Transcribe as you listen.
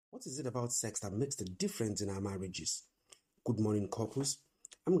What is it about sex that makes the difference in our marriages? Good morning, couples.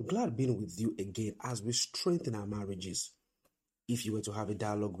 I'm glad being with you again as we strengthen our marriages. If you were to have a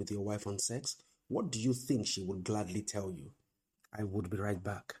dialogue with your wife on sex, what do you think she would gladly tell you? I would be right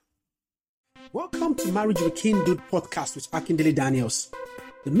back. Welcome to Marriage Rekindled podcast with Akindele Daniels.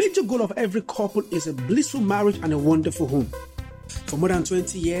 The major goal of every couple is a blissful marriage and a wonderful home. For more than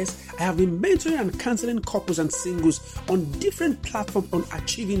 20 years, I have been mentoring and counseling couples and singles on different platforms on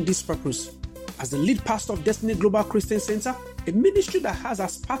achieving this purpose. As the lead pastor of Destiny Global Christian Center, a ministry that has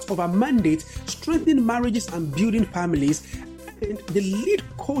as part of our mandate strengthening marriages and building families, and the lead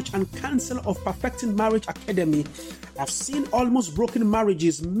coach and counselor of Perfecting Marriage Academy, I've seen almost broken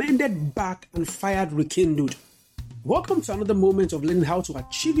marriages mended back and fired rekindled. Welcome to another moment of learning how to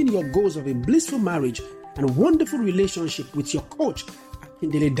achieving your goals of a blissful marriage and a wonderful relationship with your coach,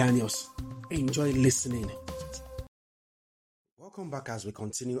 Akindele Daniels. Enjoy listening. Welcome back as we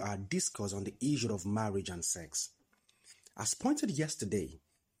continue our discourse on the issue of marriage and sex. As pointed yesterday,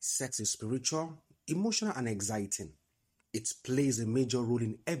 sex is spiritual, emotional, and exciting. It plays a major role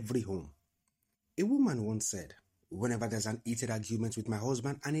in every home. A woman once said, "Whenever there's an heated argument with my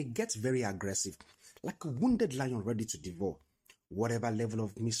husband and he gets very aggressive, like a wounded lion ready to devour, whatever level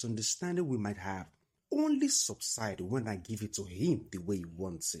of misunderstanding we might have, only subside when I give it to him the way he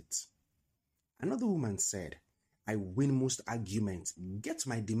wants it." Another woman said, "I win most arguments, get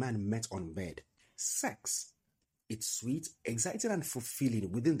my demand met on bed. Sex. It's sweet, exciting, and fulfilling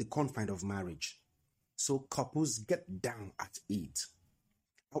within the confines of marriage. So couples get down at it."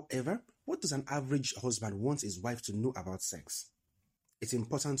 However, what does an average husband want his wife to know about sex? It's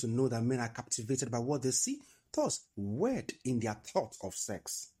important to know that men are captivated by what they see, thus wed in their thoughts of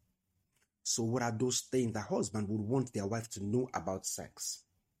sex. So what are those things that husband would want their wife to know about sex?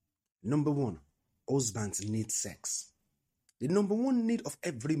 Number one, husbands need sex. The number one need of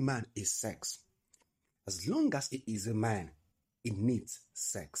every man is sex. As long as he is a man, he needs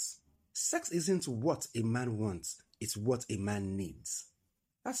sex. Sex isn't what a man wants, it's what a man needs.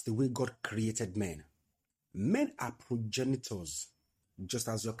 That's the way God created men. Men are progenitors. Just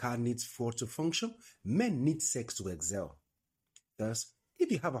as your car needs fuel to function, men need sex to excel. Thus,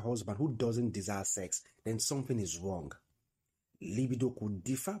 if you have a husband who doesn't desire sex, then something is wrong. Libido could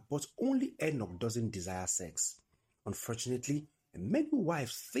differ, but only Enoch doesn't desire sex. Unfortunately, many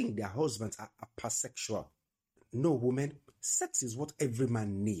wives think their husbands are apansexual. No, woman, sex is what every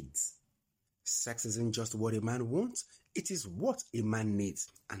man needs. Sex isn't just what a man wants, it is what a man needs.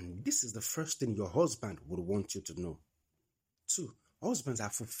 And this is the first thing your husband would want you to know. 2. Husbands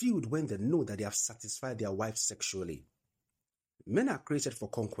are fulfilled when they know that they have satisfied their wife sexually. Men are created for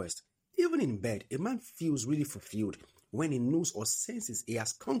conquest. Even in bed, a man feels really fulfilled when he knows or senses he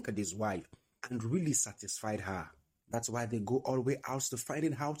has conquered his wife and really satisfied her. That's why they go all the way out to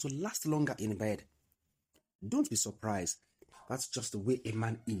finding how to last longer in bed. Don't be surprised. That's just the way a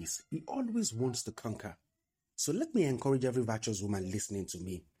man is. He always wants to conquer. So let me encourage every virtuous woman listening to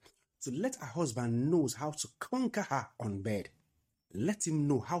me to let her husband knows how to conquer her on bed. Let him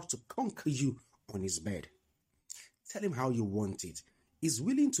know how to conquer you on his bed. Tell him how you want it. He's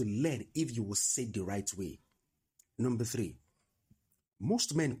willing to learn if you will say it the right way. Number 3,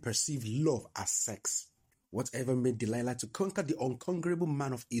 most men perceive love as sex. Whatever made Delilah to conquer the unconquerable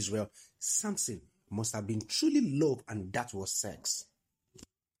man of Israel, Samson must have been truly love, and that was sex.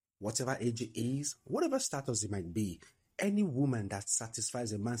 Whatever age he is, whatever status he might be, any woman that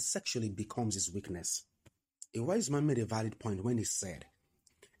satisfies a man sexually becomes his weakness. A wise man made a valid point when he said,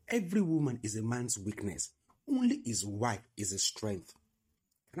 "Every woman is a man's weakness, only his wife is his strength."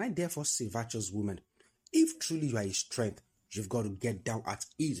 Can I therefore say, virtuous woman, if truly you are his strength, you've got to get down at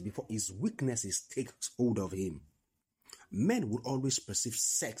it before his weaknesses take hold of him. Men will always perceive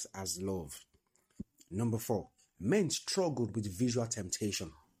sex as love. Number 4, men struggled with visual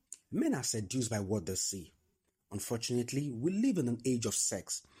temptation. Men are seduced by what they see. Unfortunately, we live in an age of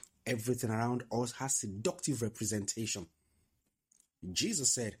sex. Everything around us has seductive representation.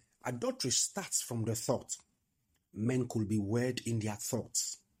 Jesus said, adultery starts from the thought. Men could be wed in their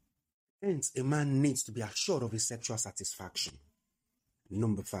thoughts. Hence, a man needs to be assured of his sexual satisfaction.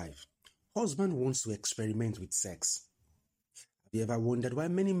 Number 5, husband wants to experiment with sex. Have you ever wondered why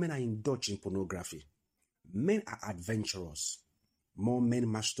many men are indulged in pornography? Men are adventurous. More men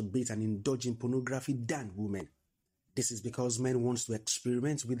masturbate and indulge in pornography than women. This is because men want to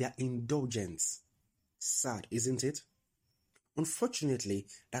experiment with their indulgence. Sad, isn't it? Unfortunately,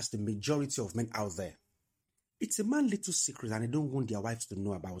 that's the majority of men out there. It's a man's little secret and they don't want their wives to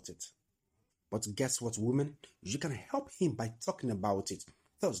know about it. But guess what, women? You can help him by talking about it.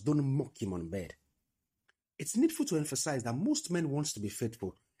 Thus, don't mock him on bed. It's needful to emphasize that most men want to be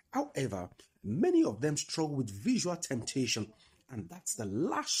faithful However, many of them struggle with visual temptation, and that's the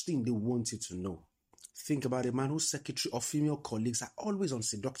last thing they want you to know. Think about a man whose secretary or female colleagues are always on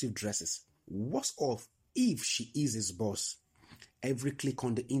seductive dresses. What's off if she is his boss? Every click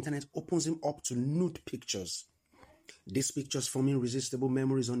on the internet opens him up to nude pictures. These pictures form irresistible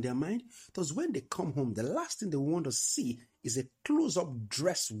memories on their mind, thus when they come home, the last thing they want to see is a close-up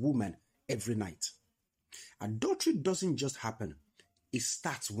dressed woman every night. Adultery doesn't just happen. It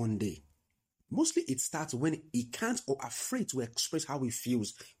starts one day. Mostly it starts when he can't or afraid to express how he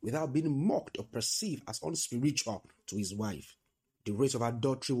feels without being mocked or perceived as unspiritual to his wife. The rate of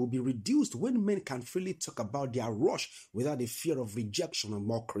adultery will be reduced when men can freely talk about their rush without the fear of rejection or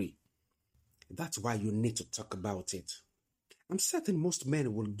mockery. That's why you need to talk about it. I'm certain most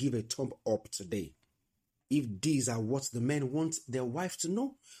men will give a thumb up today. If these are what the men want their wife to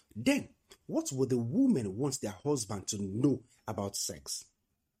know, then what would the woman want their husband to know about sex?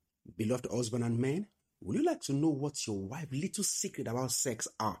 Beloved husband and men, would you like to know what your wife's little secret about sex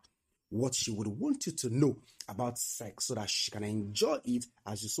are? What she would want you to know about sex so that she can enjoy it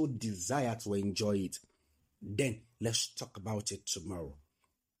as you so desire to enjoy it? Then let's talk about it tomorrow.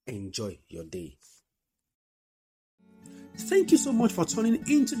 Enjoy your day. Thank you so much for tuning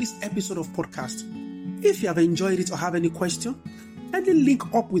into this episode of podcast. If you have enjoyed it or have any question, kindly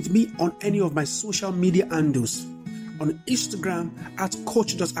link up with me on any of my social media handles. On Instagram at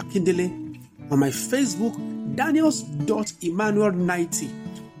coach.akindele, on my Facebook, daniels.emmanuel90,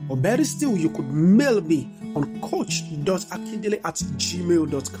 or better still, you could mail me on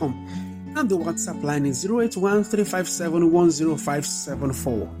coach.akindele@gmail.com, and the WhatsApp line is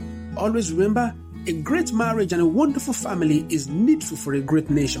 081-357-10574. Always remember, a great marriage and a wonderful family is needful for a great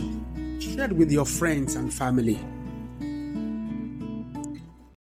nation. Share it with your friends and family.